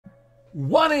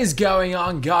What is going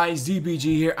on, guys? DPG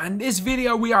here, and this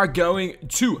video we are going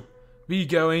to be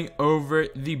going over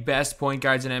the best point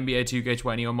guards in NBA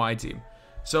 2K21 on my team.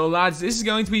 So lads, this is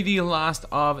going to be the last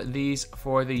of these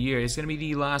for the year. It's going to be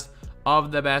the last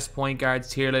of the best point guards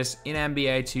tier list in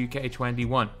NBA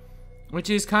 2K21, which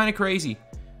is kind of crazy.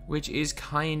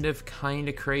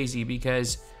 Crazy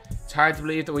because it's hard to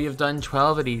believe that we have done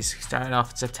 12 of these. Started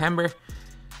off in September,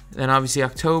 then obviously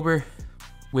October,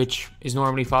 which is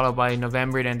normally followed by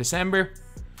November, then December,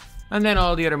 and then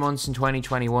all the other months in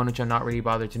 2021, which I'm not really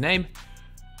bothered to name.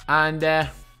 And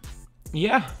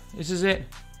yeah, this is it.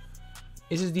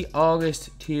 This is the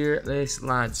August tier list,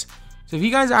 lads. So if you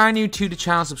guys are new to the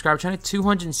channel, subscribe. Trying to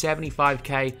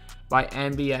 275k by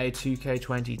NBA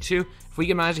 2K22. If we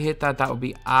can manage to hit that, that would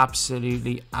be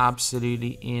absolutely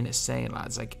insane,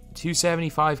 lads. Like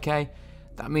 275k.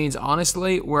 That means,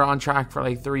 honestly, we're on track for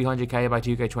like 300k by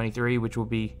 2K23, which will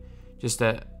be just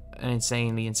an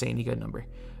insanely good number.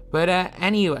 But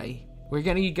anyway, we're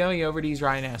going to be going over these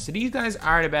right now. So these guys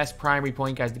are the best primary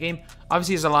point guards in the game.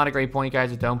 Obviously, there's a lot of great point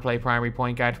guards that don't play primary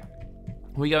point guard.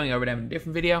 We're going over them in a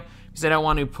different video because I don't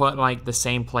want to put like the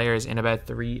same players in about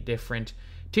 3 different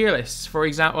tier lists. For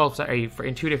example,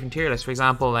 in 2 different tier lists. For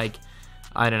example, like,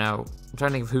 I don't know, I'm trying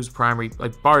to think of who's primary.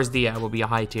 Like, Bars Dia will be a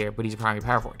high tier, but he's a primary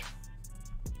power forward.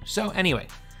 So anyway,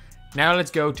 now let's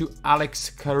go to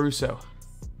Alex Caruso.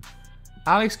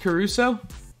 Alex Caruso,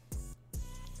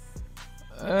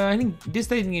 I think this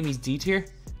doesn't give me D tier.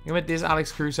 You know, this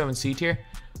Alex Caruso in C tier.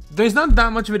 There's not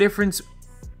that much of a difference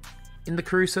in the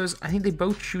Carusos. I think they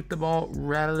both shoot the ball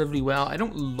relatively well. I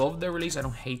don't love their release. I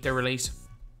don't hate their release.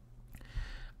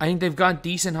 I think they've got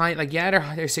decent height. Like, yeah,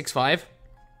 they're 6'5",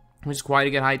 which is quite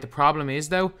a good height. The problem is,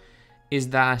 though, is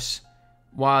that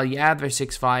while, yeah, they're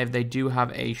 6'5", they do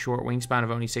have a short wingspan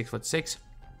of only 6'6". At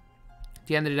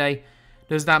the end of the day,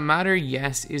 does that matter?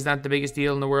 Yes. Is that the biggest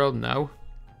deal in the world? No.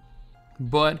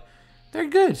 But they're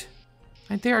good.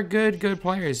 Like, they are good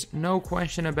players. No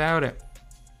question about it.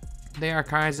 They are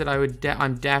cards that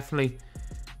I'm definitely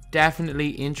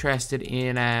interested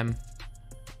in.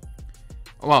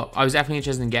 Well, I was definitely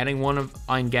interested in getting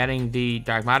getting the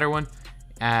Dark Matter one.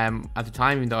 At the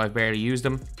time, even though I've barely used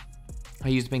them. I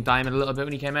used Pink Diamond a little bit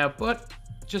when he came out, but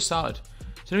just solid.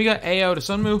 So then we got AO to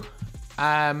Sunmu.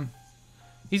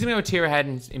 He's gonna go a tier ahead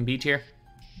in B tier.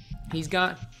 He's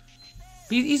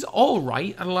all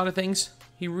right at a lot of things.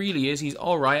 He really is. He's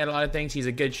all right at a lot of things. He's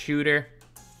a good shooter.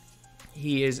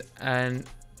 He is an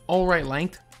all right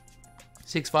length,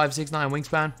 6'5", 6'9"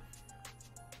 wingspan.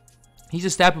 He's a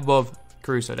step above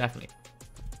Caruso, definitely.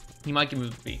 He might get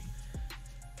moved to B.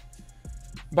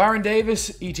 Baron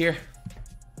Davis, E tier.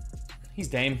 He's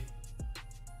Dame.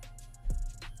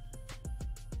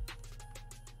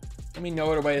 I mean,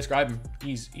 no other way to describe him.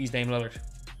 He's Dame Lillard.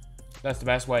 That's the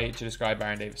best way to describe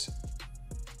Baron Davis.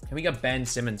 And we got Ben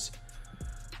Simmons.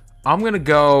 I'm going to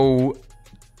go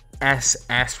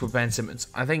SS with Ben Simmons.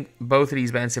 I think both of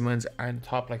these Ben Simmons are in the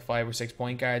top like 5 or 6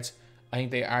 point guards. I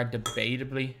think they are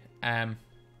debatably,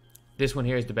 this one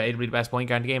here is debatably the best point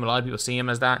guard in the game. A lot of people see him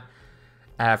as that.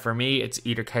 For me, it's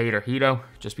either Cade or Hito,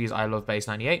 just because I love base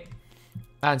 98.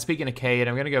 And speaking of Cade,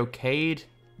 I'm going to go Cade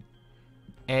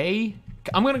A.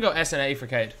 I'm going to go S and A for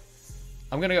Cade.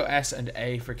 I'm going to go S and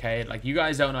A for Cade. Like, you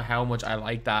guys don't know how much I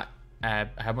like that,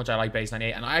 how much I like base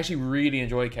 98. And I actually really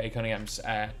enjoy Cade Cunningham's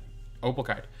Opal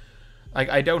card. Like,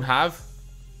 I don't have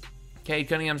Cade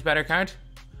Cunningham's better card,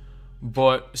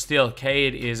 but still,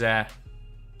 Cade is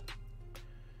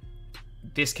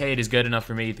this Cade is good enough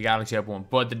for me, the Galaxy Opal one.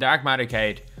 But the Dark Matter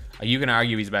Cade, you can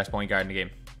argue he's the best point guard in the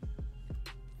game.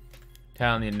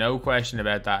 Telling you, no question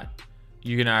about that.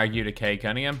 You can argue that Cade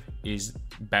Cunningham is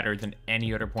better than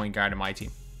any other point guard in my team.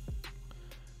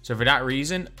 So for that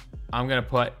reason, I'm going to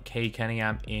put Cade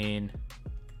Cunningham in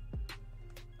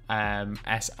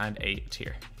S and A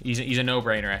tier. He's a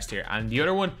no-brainer S tier. And the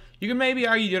other one, you can maybe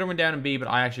argue the other one down in B, but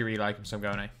I actually really like him, so I'm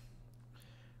going A.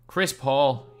 Chris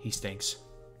Paul, he stinks.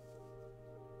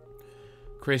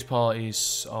 Chris Paul is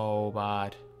so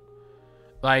bad.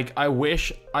 Like, I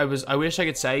wish I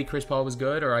could say Chris Paul was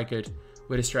good, or I could,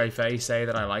 with a straight face, say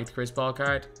that I liked Chris Paul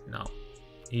card. No.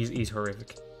 He's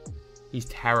horrific. He's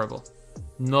terrible.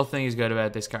 Nothing is good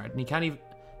about this card. And he can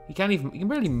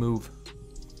barely move.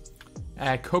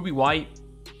 Kobe White,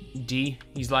 D.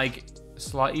 He's like,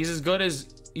 he's as good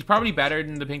as, he's probably better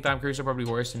than the Pink Diamond Caruso, probably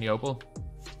worse than the Opal.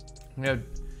 No,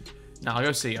 I'll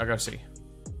go C. So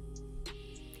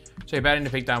you're better than the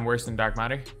Pink Diamond, worse than Dark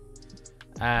Matter.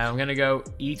 I'm going to go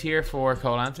E tier for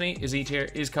Cole Anthony.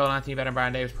 Is Cole Anthony better than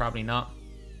Baron Davis? Probably not.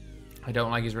 I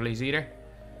don't like his release either.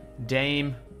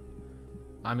 Dame.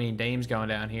 I mean, Dame's going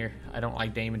down here. I don't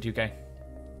like Dame in 2K.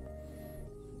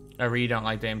 I really don't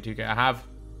like Dame 2K.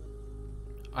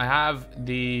 I have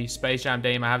the Space Jam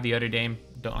Dame. I have the other Dame.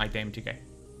 Don't like Dame 2K.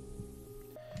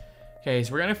 Okay,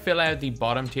 so we're gonna fill out the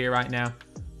bottom tier right now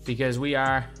because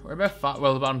we're about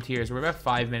the bottom tiers. We're about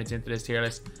 5 minutes into this tier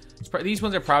list. These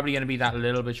ones are probably gonna be that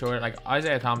little bit shorter. Like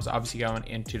Isaiah Thomas, obviously going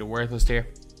into the worthless tier,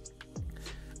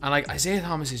 and like Isaiah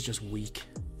Thomas is just weak.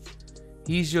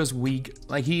 He's just weak.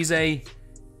 Like he's a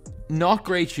not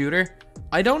great shooter.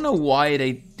 I don't know why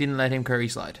they didn't let him Curry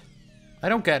slide. I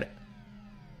don't get it.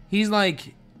 He's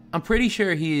like, I'm pretty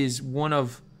sure he is he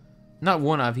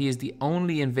is the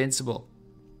only invincible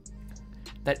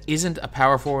that isn't a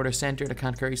power forward or center that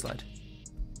can't Curry slide.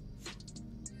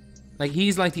 Like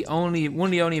he's like one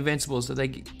of the only invincibles that they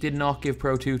did not give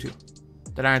Pro 2 to,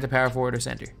 that aren't a power forward or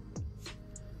center.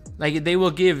 Like they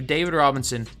will give David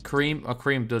Robinson, Kareem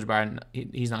Abdul-Jabbar,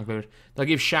 he's not included. They'll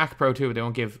give Shaq Pro 2, but they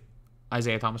won't give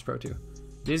Isaiah Thomas Pro 2.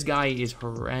 This guy is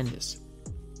horrendous.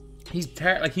 He's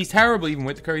terrible even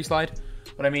with the Curry slide.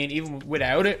 But I mean, even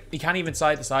without it, he can't even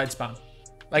side to side spam.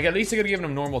 Like at least they could have given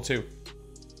him normal 2.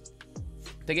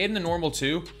 They gave him the normal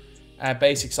 2,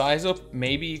 basic size up.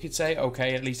 Maybe you could say,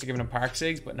 okay, at least they're giving him Park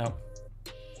Sigs, but no.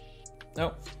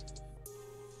 No.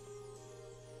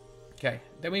 Okay,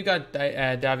 then we've got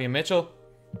Davion Mitchell.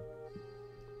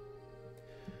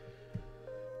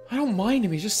 I don't mind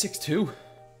him, he's just 6'2".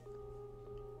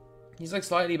 He's like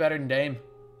slightly better than Dame.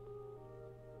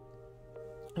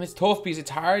 And it's tough because it's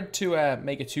hard to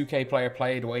make a 2K player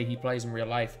play the way he plays in real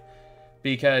life.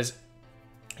 Because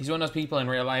he's one of those people in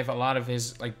real life, a lot of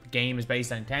his like game is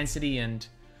based on intensity and,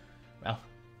 well,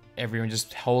 everyone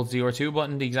just holds the R2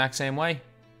 button the exact same way.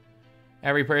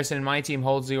 Every person in my team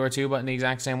holds the R2 button the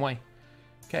exact same way.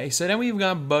 Okay, so then we've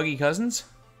got Buggy Cousins.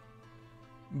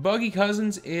 Buggy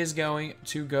Cousins is going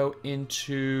to go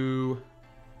into...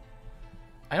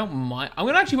 I don't mind. I'm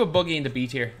going to actually put Buggy into B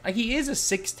tier. Like, he is a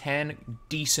 6'10",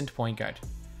 decent point guard.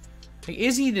 Like,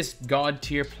 is he this god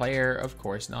tier player? Of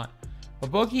course not.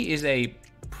 But Buggy is a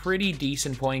pretty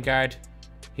decent point guard.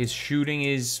 His shooting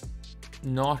is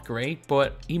not great,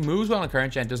 but he moves well on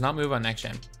current gen, does not move on next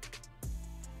gen.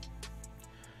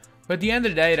 But at the end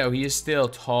of the day, though, he is still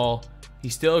tall.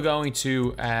 He's still going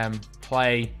to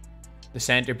play the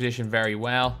center position very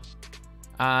well.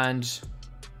 And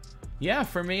yeah,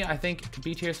 for me, I think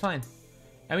B tier is fine.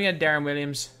 And we got Darren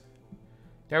Williams.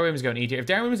 Darren Williams going E tier. If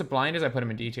Darren Williams is blinders, I put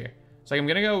him in D tier. So I'm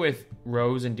going to go with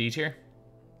Rose in D tier.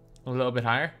 A little bit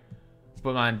higher.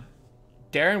 But man,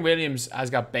 Darren Williams has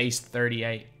got base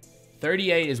 38.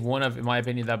 38 is one of, in my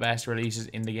opinion, the best releases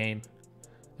in the game.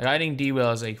 Like, I think D-Will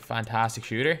is a fantastic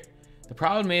shooter. The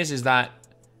problem is that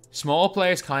small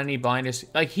players kind of need blinders.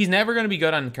 Like, he's never going to be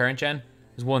good on current gen.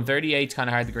 Because 138 is kind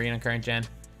of hard to green on current gen.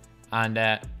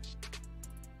 And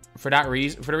for the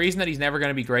reason that he's never going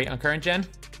to be great on current gen,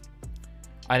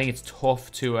 I think it's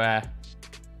tough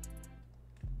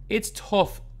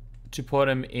to put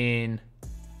him in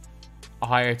a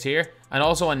higher tier. And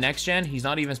also on next gen, he's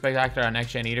not even spectacular on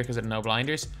next gen either because of no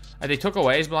blinders. They took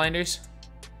away his blinders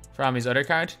from his other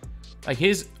card. Like,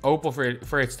 his Opal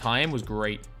for its time was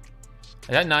great.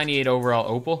 Like, that 98 overall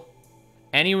Opal,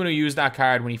 anyone who used that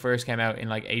card when he first came out in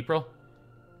like April,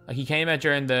 like he came out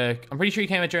during the, I'm pretty sure he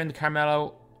came out during the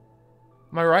Carmelo,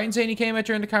 am I right in saying he came out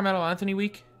during the Carmelo Anthony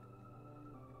week?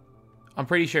 I'm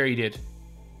pretty sure he did.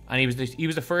 And he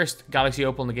was the first Galaxy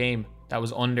Opal in the game that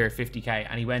was under 50k,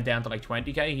 and he went down to like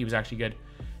 20k. He was actually good.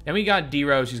 Then we got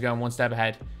D-Rose, who's going one step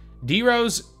ahead.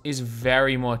 D-Rose is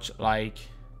very much like,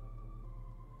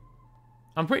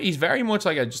 he's very much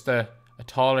like just a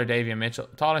taller Davion Mitchell,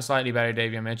 taller and slightly better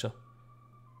Davion Mitchell.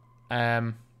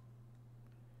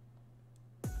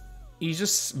 He's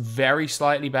just very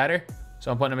slightly better,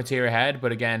 so I'm putting him a tier ahead.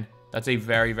 But again, that's a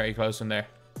very, very close one there.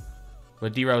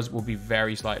 But D-Rose will be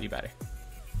very slightly better.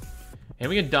 And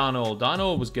we got Donald.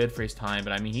 Donald was good for his time,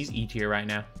 but I mean, he's E tier right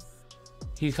now.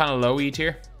 He's kind of low E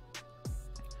tier.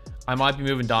 I might be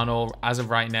moving Donald as of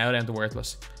right now down to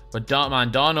worthless. But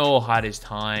Donald had his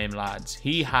time, lads.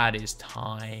 He had his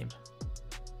time.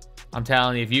 I'm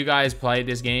telling you, if you guys played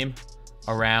this game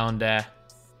around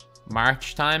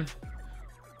March time,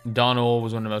 Donald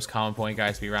was one of the most common point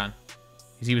guards to be ran.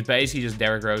 Because he was basically just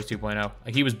Derrick Rose 2.0.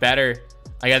 Like, he was better.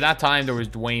 Like, at that time, there was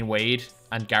Dwayne Wade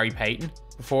and Gary Payton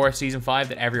before Season 5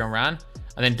 that everyone ran.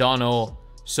 And then Donald.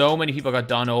 So many people got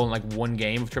Donald in like one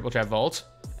game of Triple Threat Vault.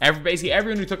 Basically,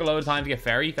 everyone who took a load of time to get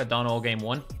Ferry got Donald game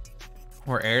 1.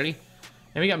 Or early.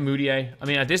 Then we got Moutier. I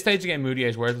mean, at this stage, again, Moutier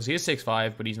is worthless. He is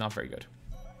 6'5", but he's not very good.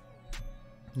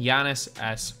 Giannis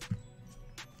S.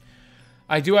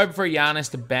 I prefer Giannis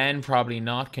to Ben? Probably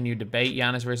not. Can you debate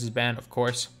Giannis versus Ben? Of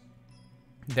course.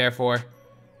 Therefore,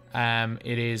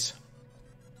 it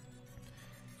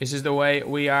This is the way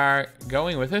we are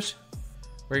going with it.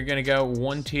 We're going to go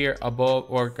one tier above,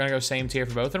 or going to go same tier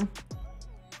for both of them.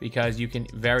 Because you can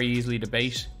very easily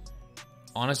debate,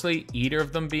 honestly, either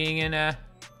of them being in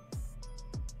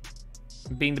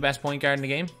being the best point guard in the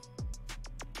game.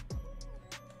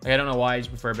 Like, I don't know why I just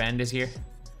prefer Bendis here.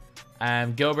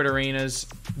 Gilbert Arenas.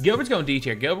 Gilbert's going D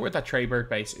tier. Gilbert with that Trey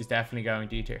Burke base is definitely going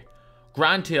D tier.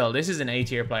 Grant Hill. This is an A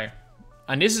tier player.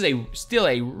 And this is still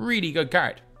a really good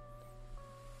card.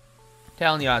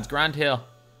 Telling you odds, Grant Hill.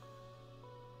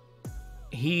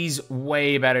 He's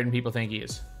way better than people think he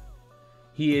is.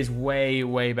 He is way,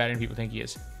 way better than people think he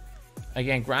is.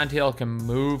 Again, Grant Hill can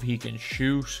move. He can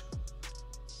shoot.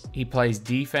 He plays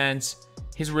defense.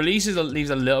 His releases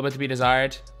leaves a little bit to be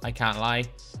desired. I can't lie.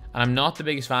 And I'm not the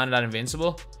biggest fan of that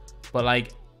Invincible. But,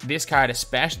 like, this card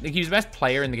especially... Like, he was the best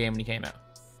player in the game when he came out.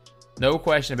 No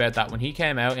question about that. When he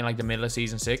came out in, like, the middle of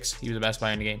Season 6, he was the best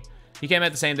player in the game. He came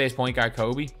out the same day as point guard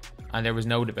Kobe. And there was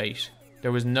no debate.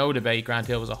 There was no debate. Grant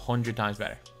Hill was 100 times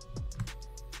better.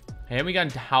 And then we got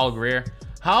into Hal Greer.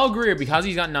 Hal Greer, because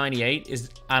he's got 98, is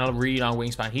on a really long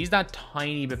wingspan. He's that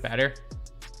tiny bit better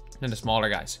than the smaller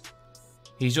guys.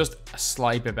 He's just a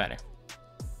slight bit better.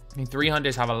 I mean,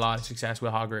 300s have a lot of success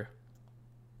with Hal Greer.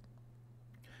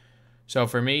 So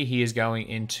for me, he is going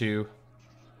into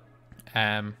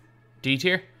D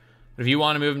tier. But if you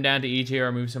want to move him down to E tier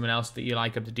or move someone else that you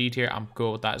like up to D tier, I'm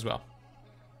cool with that as well.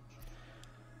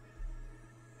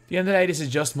 At the end of the day, this is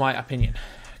just my opinion.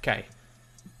 Okay.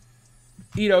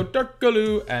 Ito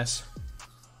Turkoglu S.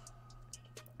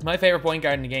 My favorite point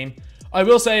guard in the game. I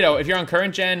will say though, if you're on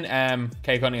current gen,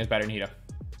 Kay Cunningham is better than Ito.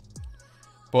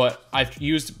 But I've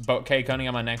used both Kay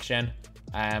Cunningham on next gen.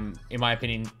 In my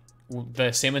opinion,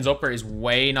 the Simmons upper is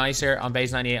way nicer on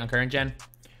base 98 on current gen.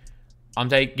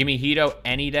 Give me Hito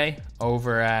any day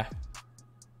over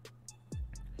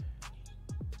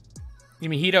give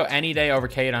me Hito any day over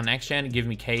Cade on next gen. Give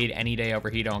me Cade any day over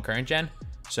Hito on current gen.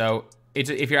 So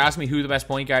if you're asking me who the best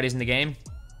point guard is in the game,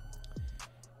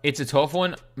 it's a tough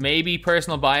one. Maybe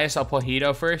personal bias, I'll put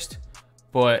Hito first.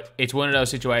 But it's one of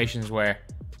those situations where,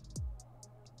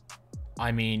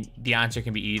 I mean, the answer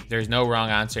can be easy. There's no wrong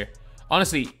answer.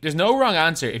 Honestly, there's no wrong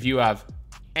answer if you have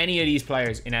any of these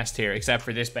players in S tier except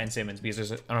for this Ben Simmons, because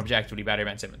there's an objectively better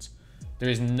Ben Simmons. There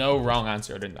is no wrong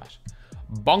answer other than that.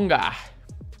 Bonga.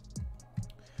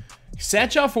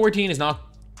 Set shot 14 is not...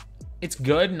 It's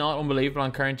good, not unbelievable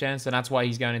on current gen, so that's why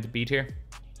he's going into B tier.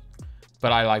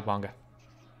 But I like Bonga.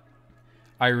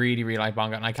 I really, really like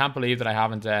Bonga, and I can't believe that I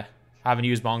haven't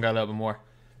used Bonga a little bit more.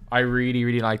 I really,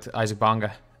 really liked Isaac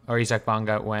Bonga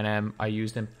when I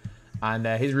used him, and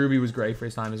his Ruby was great for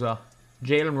his time as well.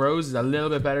 Jalen Rose is a little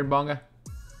bit better than Bonga.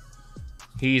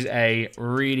 He's a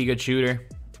really good shooter.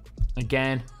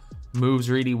 Again, moves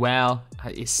really well.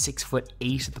 Is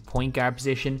 6'8" at the point guard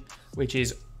position, which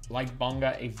is, like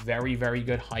Bonga, a very, very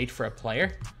good height for a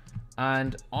player.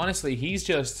 And honestly, he's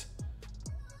just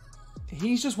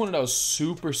one of those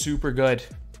super, super good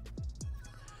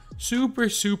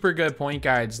point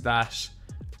guards that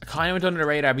kind of went under the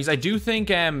radar, because I do think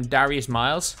Darius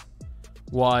Miles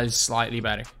was slightly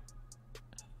better.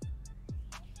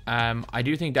 I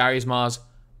do think Darius Miles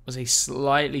was a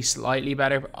slightly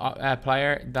better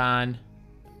player than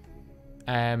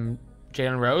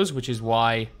Jalen Rose, which is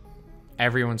why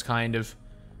everyone's kind of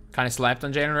slept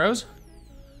on Jalen Rose.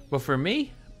 But for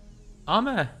me,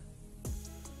 I'm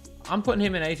putting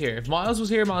him in A tier. If Miles was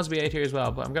here, Miles would be A tier as well,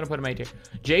 but I'm going to put him A tier.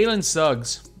 Jalen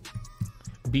Suggs,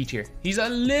 B tier. He's a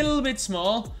little bit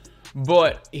small,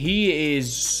 but he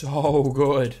is so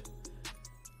good.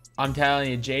 I'm telling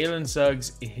you, Jalen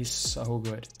Suggs is so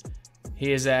good.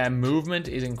 His movement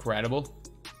is incredible.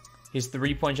 His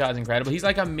three-point shot is incredible. He's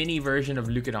like a mini version of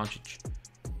Luka Doncic.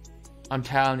 I'm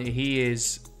telling you, he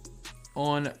is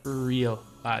unreal,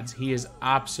 lads. He is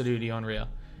absolutely unreal.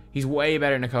 He's way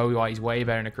better than Kobe White. He's way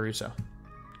better than Caruso.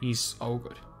 He's so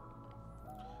good.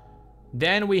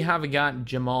 Then we have got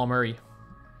Jamal Murray.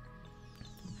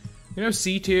 You know,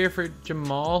 C tier for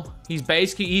Jamal. He's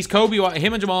Kobe White.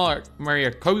 Him and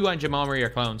Kobe White and Jamal Murray are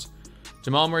clones.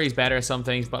 Jamal Murray's better at some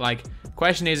things, but like,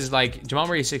 question is like, Jamal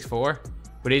Murray is 6'4",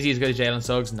 but is he as good as Jalen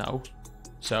Suggs? No.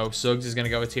 So Suggs is going to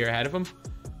go a tier ahead of him,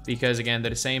 because again,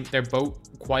 they're the same. They're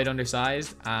both quite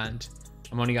undersized, and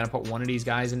I'm only going to put one of these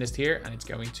guys in this tier, and it's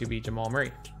going to be Jamal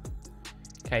Murray.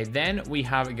 Okay, then we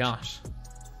have got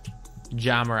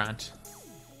Ja Morant.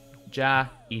 Ja,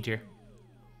 E tier.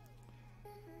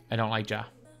 I don't like Ja.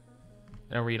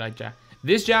 I don't really like Ja.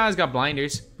 This Ja has got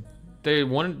blinders.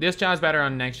 This Ja's better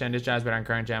on next gen. This Ja's better on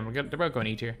current gen. They're both going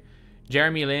E tier.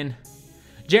 Jeremy Lin.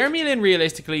 Jeremy Lin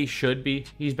realistically should be.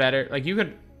 He's better. Like, you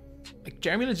could... Like,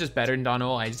 Jeremy Lin's just better than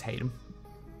Donald. I just hate him.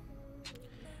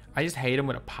 I just hate him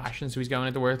with a passion, so he's going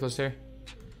into worthless here.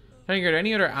 I think, are there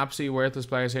any other absolutely worthless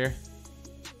players here?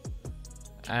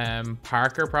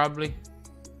 Parker, probably.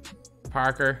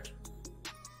 Parker.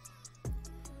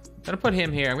 I'm gonna put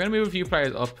him here. I'm gonna move a few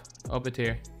players up a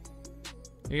tier.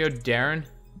 Here we go, Darren.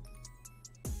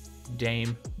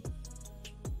 Dame.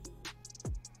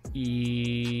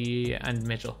 And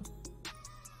Mitchell.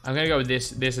 I'm gonna go with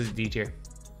this. This is D tier.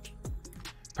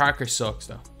 Parker sucks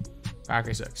though.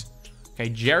 Parker sucks. Okay,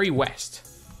 Jerry West.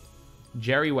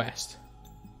 Jerry West.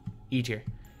 E tier.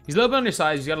 He's a little bit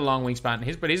undersized. He's got a long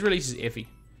wingspan. But his release is iffy.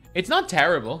 It's not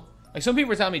terrible. Like, some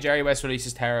people are telling me Jerry West's release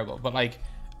is terrible, but like,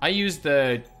 I used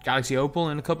the Galaxy Opal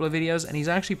in a couple of videos, and he's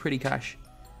actually pretty cash.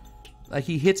 Like,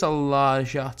 he hits a lot of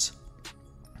shots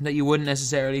that you wouldn't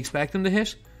necessarily expect him to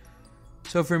hit.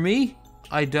 So for me,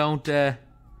 I don't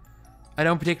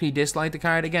particularly dislike the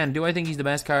card. Again, do I think he's the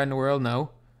best card in the world? No.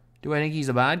 Do I think he's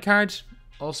a bad card?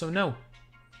 Also, no.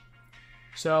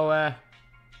 So,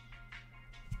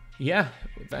 yeah,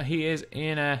 he is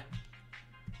now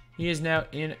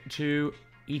into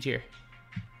E tier.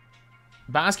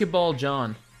 Basketball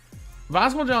John.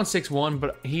 Basketball John's 6'1",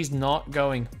 but he's not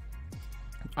going.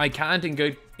 I can't in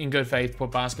good faith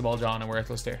put Basketball John in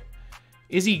worthless tier.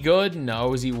 Is he good?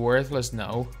 No. Is he worthless?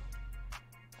 No.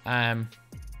 And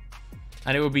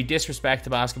it would be disrespect to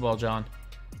Basketball John.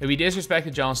 It would be disrespect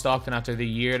to John Stockton after the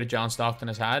year that John Stockton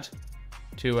has had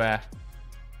to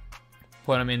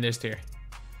put him in this tier.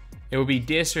 It would be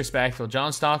disrespectful.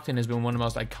 John Stockton has been one of the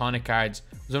most iconic cards.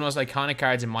 It was one of the most iconic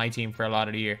cards in my team for a lot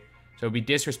of the year. So it would be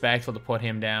disrespectful to put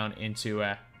him down into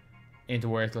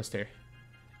worthless tier.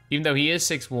 Even though he is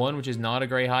 6'1", which is not a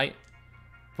great height.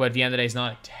 But at the end of the day, it's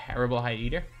not a terrible height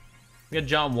either. We got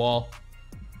John Wall.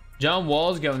 John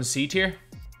Wall's going C tier.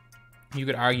 You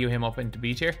could argue him up into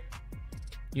B tier.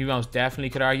 You most definitely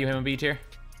could argue him in B tier.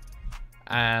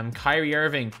 Kyrie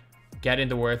Irving, get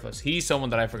into worthless. He's someone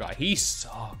that I forgot. He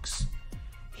sucks.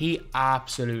 He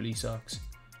absolutely sucks.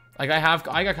 Like,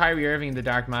 I got Kyrie Irving in the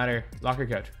Dark Matter locker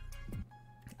code,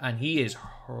 and he is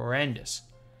horrendous.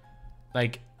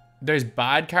 Like, there's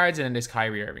bad cards in this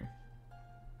Kyrie Irving.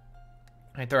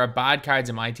 Like, there are bad cards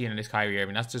in my team in this Kyrie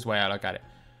Irving. That's just the way I look at it.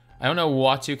 I don't know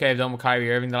what 2K have done with Kyrie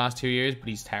Irving the last 2 years, but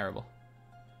he's terrible.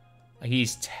 Like,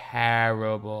 he's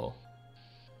terrible.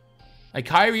 Like,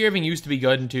 Kyrie Irving used to be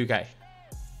good in 2K.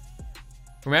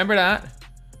 Remember that?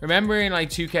 Remember in, like,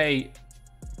 2K...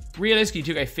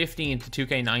 Realistically, 2K15 to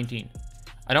 2K19.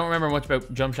 I don't remember much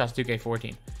about jump shots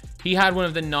 2K14. He had one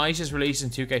of the nicest releases in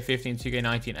 2K15 to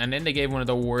 2K19. And then they gave one of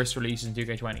the worst releases in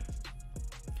 2K20.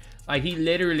 Like, he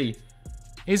literally...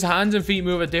 His hands and feet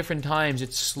move at different times.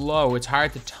 It's slow. It's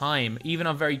hard to time. Even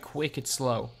on very quick, it's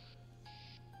slow.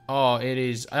 Oh, it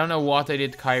is. I don't know what they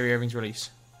did to Kyrie Irving's release.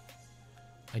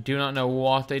 I do not know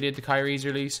what they did to Kyrie's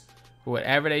release. But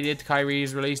whatever they did to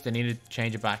Kyrie's release, they needed to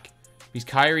change it back. Because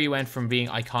Kyrie went from being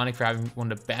iconic for having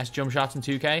one of the best jump shots in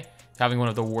 2K to having one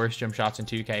of the worst jump shots in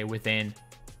 2K within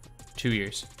 2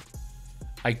 years.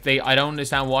 Like, I don't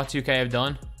understand what 2K have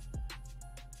done.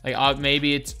 Like,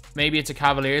 maybe it's a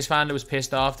Cavaliers fan that was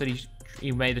pissed off that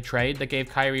he made the trade that gave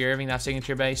Kyrie Irving that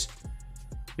signature base.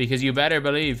 Because you better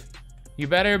believe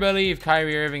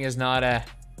Kyrie Irving is not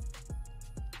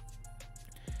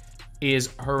is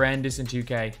horrendous in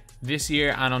 2K this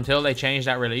year, and until they change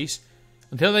that release,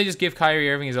 until they just give Kyrie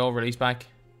Irving his old release back,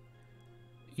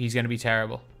 he's going to be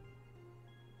terrible.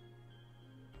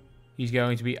 He's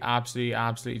going to be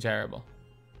absolutely terrible.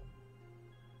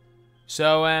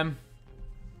 So,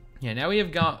 yeah, now we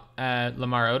have got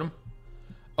Lamar Odom.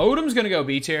 Odom's going to go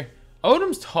B tier.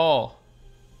 Odom's tall.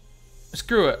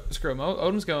 Screw it.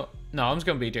 Odom's going... No, I'm just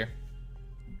going B tier.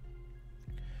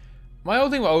 My whole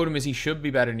thing with Odom is he should be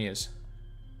better than he is.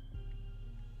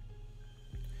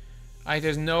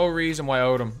 There's no reason why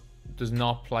Odom does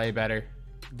not play better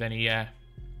than he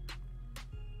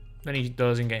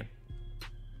does in game.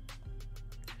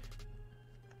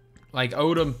 Like,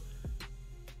 Odom,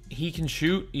 he can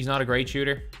shoot. He's not a great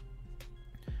shooter.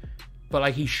 But,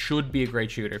 like, he should be a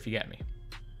great shooter, if you get me.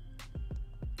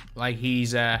 Like,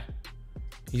 he's got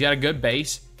a good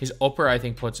base. His upper, I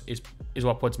think, is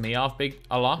what puts me off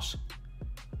a lot.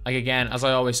 Like, again, as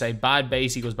I always say, bad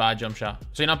base equals bad jump shot.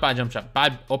 So, not bad jump shot.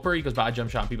 Bad upper equals bad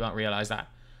jump shot. People don't realize that.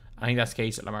 I think that's the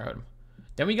case at Lamar Odom.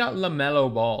 Then we got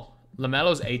LaMelo Ball.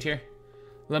 LaMelo's A tier.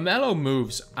 LaMelo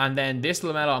moves. And then this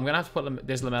LaMelo, I'm going to have to put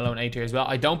this LaMelo in A tier as well.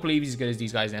 I don't believe he's as good as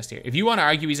these guys in S tier. If you want to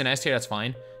argue he's in S tier, that's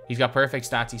fine. He's got perfect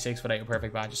stats. He's 6'8" with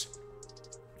perfect badges.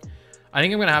 I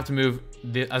think I'm going to have to move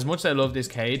this. As much as I love this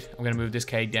Cade, I'm going to move this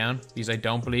Cade down because I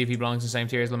don't believe he belongs in the same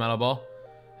tier as LaMelo Ball.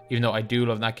 Even though I do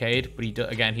love that Cade, but he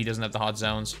doesn't have the hot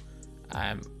zones.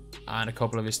 and a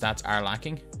couple of his stats are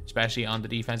lacking, especially on the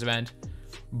defensive end.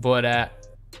 But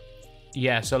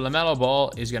yeah, so LaMelo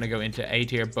Ball is going to go into A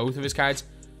tier, both of his cards.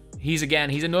 He's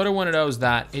another one of those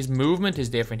that his movement is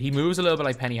different. He moves a little bit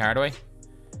like Penny Hardaway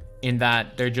in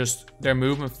that their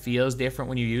movement feels different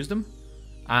when you use them.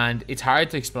 And it's hard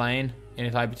to explain in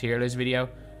a type of tier list video.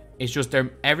 It's just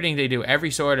everything they do,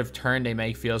 every sort of turn they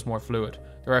make feels more fluid.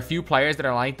 There are a few players that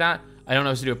are like that. I don't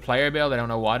know if it's to do a player build. I don't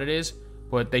know what it is.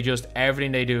 But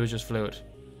everything they do is just fluid.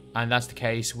 And that's the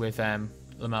case with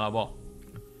LaMelo Ball.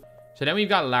 So then we've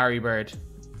got Larry Bird.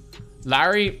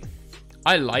 Larry,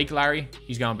 I like Larry.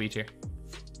 He's going B tier.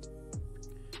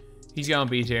 He's going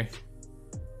B tier.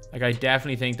 Like, I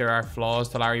definitely think there are flaws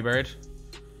to Larry Bird.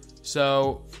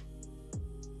 So,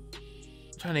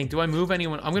 I'm trying to think, do I move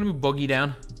anyone? I'm going to move Boogie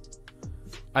down.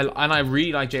 I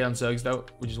really like Jalen Suggs, though,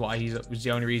 which is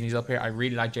the only reason he's up here. I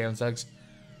really like Jalen Suggs.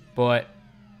 But,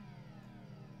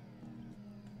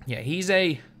 yeah, he's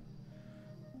a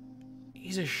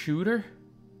shooter.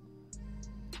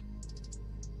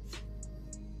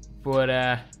 But,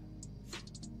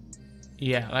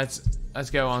 yeah, let's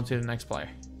go on to the next player.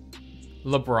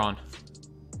 LeBron.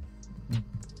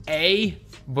 A,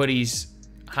 but he's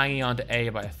hanging on to A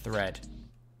by a thread.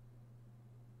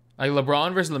 Like,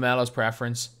 LeBron versus LaMelo's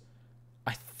preference.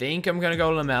 I think I'm going to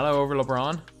go LaMelo over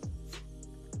LeBron.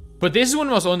 But this is one of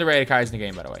the most underrated cards in the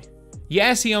game, by the way.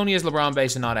 Yes, he only has LeBron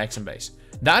base and not X and base.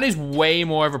 That is way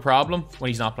more of a problem when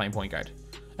he's not playing point guard.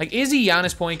 Like, is he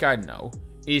Giannis point guard? No.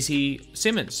 Is he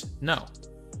Simmons? No.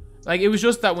 Like, it was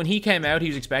just that when he came out, he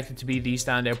was expected to be the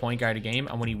standout point guard of the game.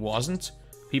 And when he wasn't,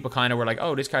 people kind of were like,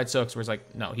 oh, this card sucks. Whereas,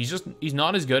 like, no, he's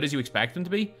not as good as you expect him to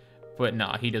be. But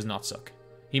nah, he does not suck.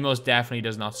 He most definitely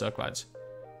does not suck, lads.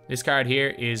 This card here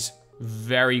is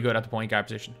very good at the point guard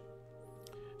position.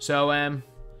 So,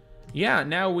 yeah,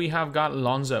 now we have got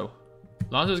Lonzo.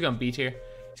 Lonzo's going B tier.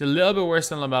 He's a little bit worse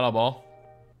than LaMelo Ball.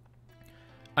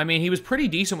 I mean, he was pretty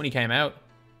decent when he came out.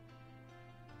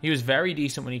 He was very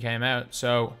decent when he came out.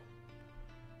 So,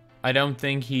 I don't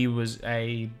think he was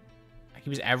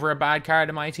ever a bad card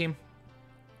in my team.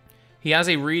 He has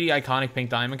a really iconic pink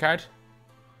diamond card.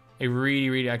 A really,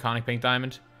 really iconic pink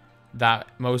diamond that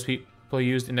most people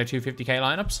used in their 250k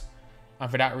lineups.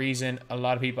 And for that reason, a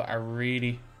lot of people are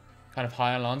really kind of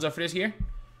high on Lonzo for this year.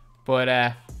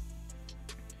 But,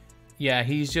 yeah,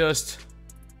 he's just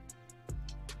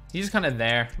kind of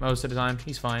there most of the time.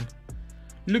 He's fine.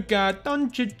 Luka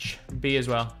Doncic, B as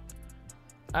well.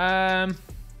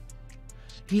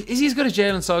 Is he as good as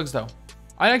Jalen Suggs, though?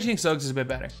 I actually think Suggs is a bit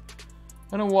better.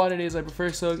 I don't know what it is. I prefer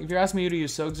Suggs. If you're asking me to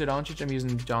use Suggs or Doncic, I'm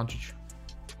using Doncic.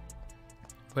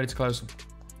 But it's a close one.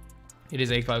 It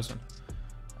is a close one.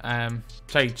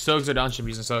 Sorry, Suggs or Doncic, I'm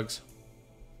using Suggs.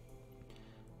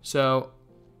 So,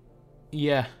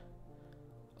 yeah.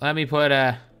 Let me put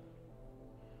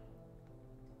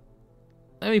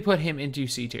him into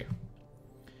C tier.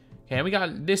 Okay, we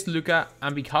got this Luka,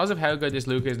 and because of how good this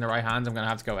Luka is in the right hands, I'm gonna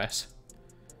have to go S.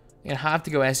 I'm gonna have to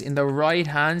go S. In the right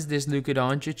hands, this Luka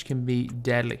Doncic can be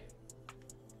deadly.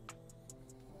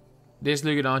 This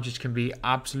Luka Doncic can be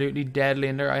absolutely deadly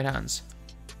in the right hands.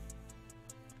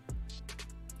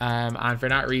 And for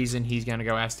that reason, he's gonna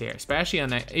go S tier. Especially on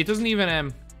that, it doesn't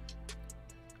even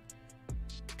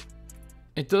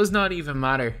it does not even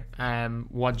matter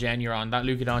what gen you're on. That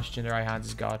Luka Doncic in the right hands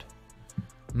is God.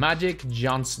 Magic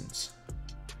Johnsons.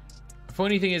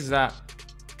 Funny thing is that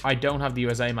I don't have the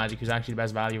USA Magic, who's actually the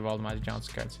best value of all the Magic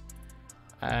Johnson cards.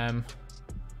 I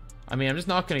mean, I'm just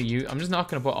not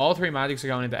gonna put all three Magics are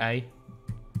going into A.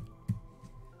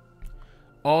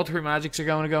 All three Magics are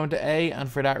going to go into A, and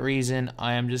for that reason,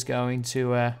 I am just going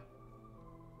to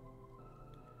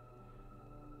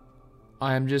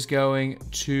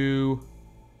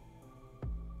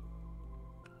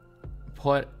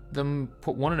put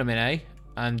one of them in A,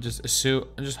 and just assume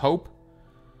and just hope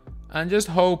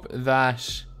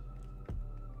that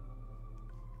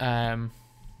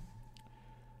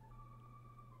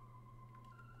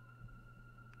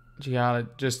yeah,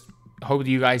 just hope that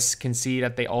you guys can see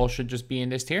that they all should just be in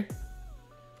this tier.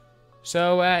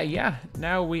 So yeah,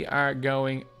 now we are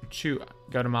going to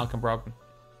go to Malcolm Brogdon.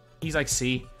 He's like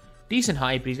C, decent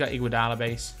hype, but he's got Iguodala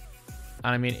base,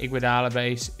 and I mean Iguodala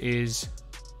base is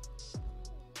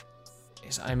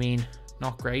I mean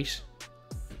not great.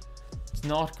 It's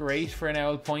not great for an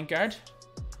old point guard.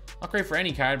 Not great for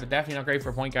any card, but definitely not great for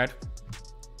a point guard.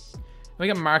 We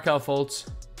got Markelle Fultz,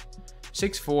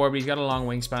 6'4", but he's got a long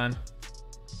wingspan.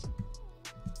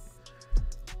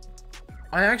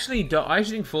 I actually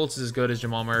think Fultz is as good as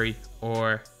Jamal Murray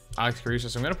or Alex Caruso,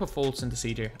 so I'm going to put Fultz into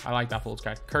C tier. I like that Fultz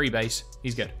card. Curry base,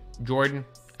 he's good. Jordan,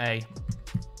 A.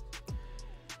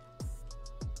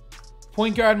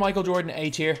 Point guard, Michael Jordan, A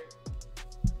tier.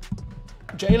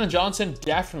 Jalen Johnson,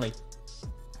 definitely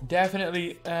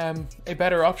a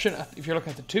better option if you're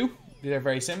looking at the two. They're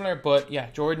very similar, but yeah,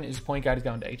 Jordan is point guard, is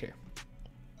going to A tier.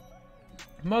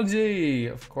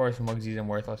 Muggsy, of course, Muggsy's in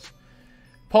worthless.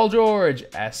 Paul George,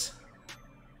 S.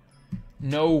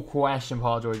 No question,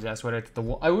 Paul George is S. Whether it's the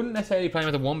one, I wouldn't necessarily play him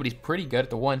at the one, but he's pretty good at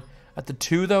the one. At the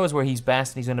two, though, is where he's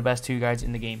best, and he's one of the best two guards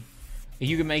in the game.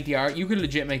 You could make the you could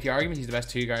legit make the argument he's the best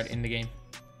two guard in the game.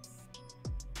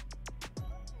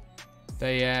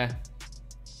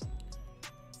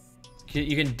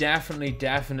 You can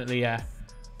definitely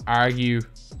argue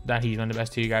that he's one of the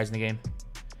best two guys in the game.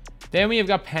 Then we have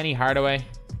got Penny Hardaway.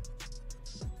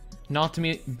 Not to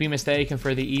be mistaken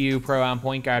for the EU Pro-Am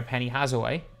point guard Penny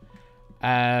Hathaway.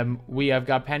 We have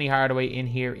got Penny Hardaway in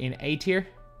here in A tier.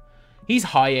 He's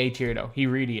high A tier though. He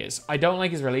really is. I don't like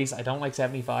his release. I don't like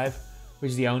 75,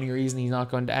 which is the only reason he's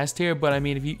not going to S tier. But I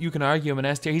mean, if you can argue him in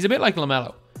S tier, he's a bit like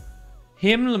LaMelo.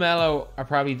 Him and LaMelo are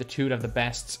probably the two that have the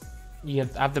best. You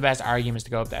have the best arguments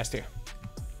to go up to S tier.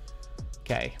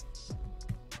 Okay.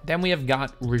 Then we have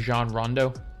got Rajon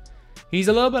Rondo. He's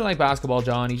a little bit like Basketball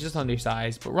John. He's just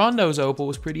undersized. But Rondo's Opal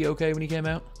was pretty okay when he came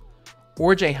out.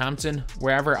 RJ Hampton,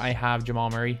 wherever I have Jamal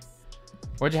Murray.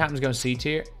 RJ Hampton's going C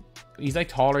tier. He's like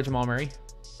taller Jamal Murray.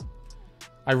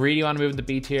 I really want to move to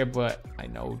B tier, but I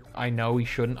know he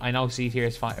shouldn't. I know C tier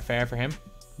is fair for him,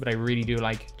 but I really do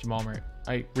like Jamal Murray.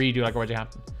 I really do like RJ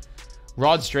Hampton.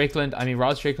 Rod Strickland. I mean,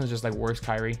 Rod Strickland's just like worse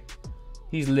Kyrie.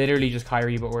 He's literally just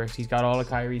Kyrie, but worse. He's got all of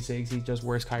Kyrie SIGs. He's just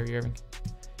worse Kyrie Irving.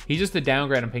 He's just a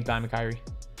downgrade on Pink Diamond Kyrie.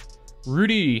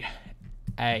 Rudy,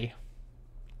 A.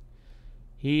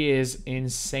 He is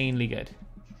insanely good.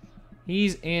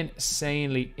 He's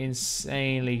insanely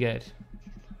good.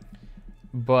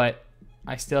 But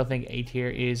I still think A tier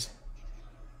is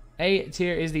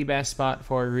the best spot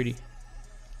for Rudy.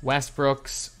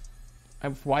 Westbrook's. I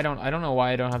don't know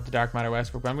why I don't have the Dark Matter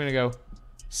Westbrook, but I'm gonna go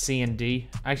C and D.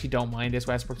 I actually don't mind this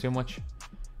Westbrook too much.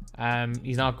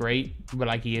 He's not great, but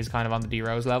like he is kind of on the D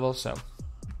Rose level. So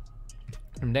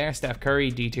from there, Steph Curry,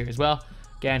 D tier as well.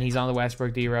 Again, he's on the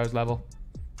Westbrook D Rose level.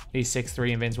 He's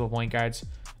 6'3", invincible point guards.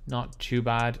 Not too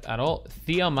bad at all.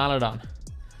 Theo Maledon.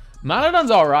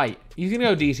 Maledon's all right. He's gonna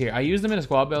go D tier. I used him in a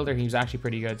squad builder. He was actually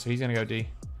pretty good, so he's gonna go D.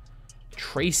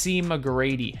 Tracy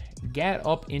McGrady, get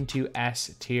up into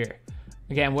S tier.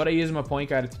 Again, what I use him a point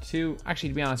guard at the two. Actually,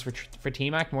 to be honest, for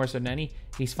T-Mac more so than any,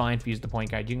 he's fine to use the point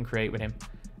guard. You can create with him.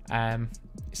 6'8",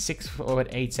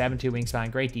 7'2" wingspan,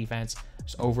 great defense.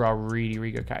 Just overall,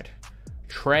 really good card.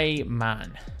 Trey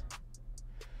Mann.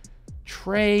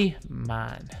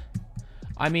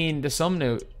 I mean, the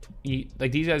Sumnu,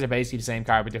 like these guys are basically the same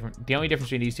card, but different. The only difference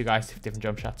between these two guys is different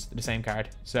jump shots. They're the same card.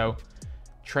 So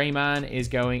Trey Mann is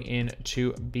going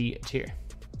into B tier.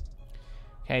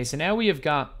 Okay, so now we have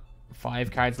got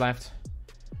 5 cards left.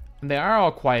 And they are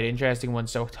all quite interesting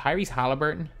ones. So Tyrese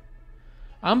Halliburton.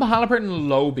 I'm Halliburton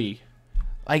low B.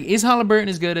 Like, is Halliburton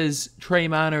as good as Trey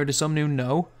Mann or the Sumnu?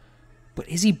 No. But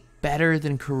is he better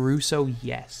than Caruso?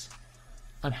 Yes.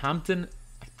 On Hampton,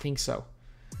 I think so.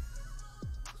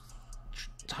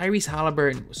 Tyrese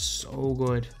Halliburton was so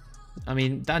good. I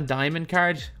mean, that diamond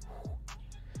card,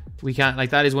 we can't,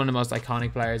 like, that is one of the most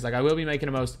iconic players. Like, I will be making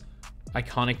the most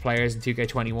iconic players in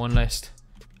 2K21 list,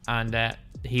 and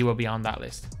he will be on that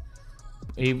list.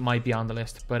 He might be on the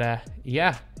list, but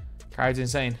yeah, card's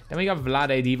insane. Then we got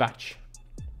Vlade Divac.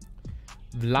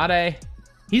 Vlade,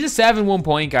 he's a 7-1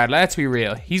 point guard. Let's be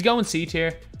real. He's going C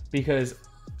tier because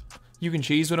you can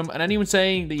cheese with him. And anyone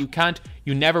saying that you can't,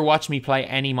 you never watched me play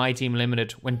any MyTEAM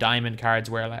Limited when diamond cards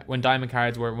were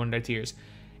one of their tiers.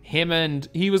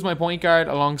 He was my point guard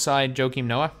alongside Joakim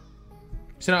Noah.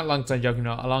 So not alongside Joakim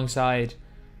Noah, alongside,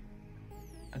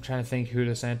 I'm trying to think who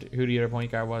the other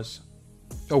point guard was.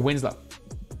 Oh, Winslow.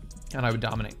 And I would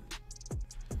dominate.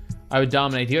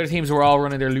 The other teams were all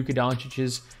running their Luka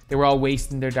Doncic's. They were all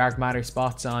wasting their dark matter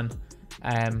spots on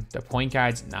their point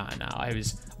guards. Nah.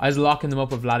 I was locking them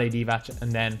up with Vlade Divac,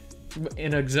 and then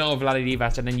in a zone of Vlade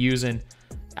Divac, and then using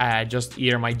just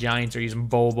either my Giants or using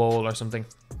Bol or something,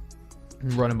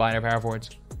 running by their power forwards.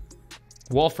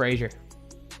 Walt Frazier.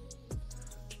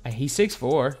 He's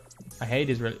 6'4". I hate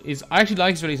his release. I actually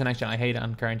like his release on next gen. I hate it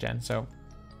on current gen. So I'm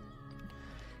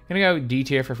gonna go D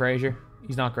tier for Frazier.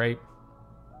 He's not great.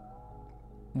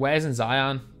 Wes and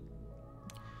Zion.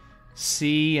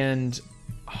 C and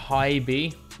high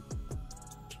B.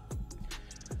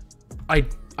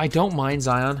 I don't mind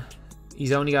Zion.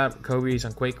 He's only got Kobe release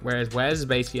on quick, whereas Wes is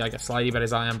basically like a slightly better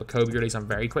Zion, but Kobe release on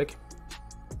very quick.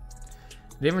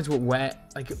 The difference with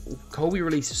Kobe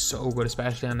release is so good,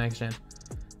 especially on next gen.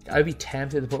 I'd be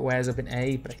tempted to put Wes up in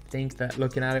A, but I think that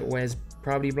looking at it, Wes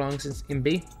probably belongs in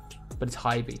B, but it's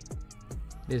high B.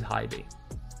 It is high B.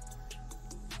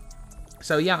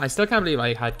 So yeah, I still can't believe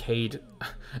I had Cade.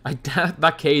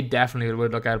 That Cade definitely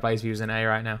would look out of place if he was in A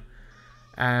right now.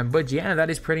 But yeah, that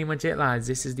is pretty much it, lads.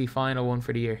 This is the final one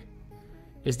for the year.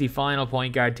 It's the final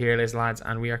point guard tier list, lads,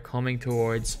 and we are coming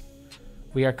towards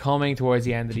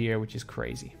the end of the year, which is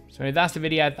crazy. So if that's the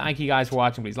video, thank you guys for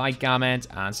watching. Please like, comment,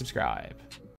 and subscribe.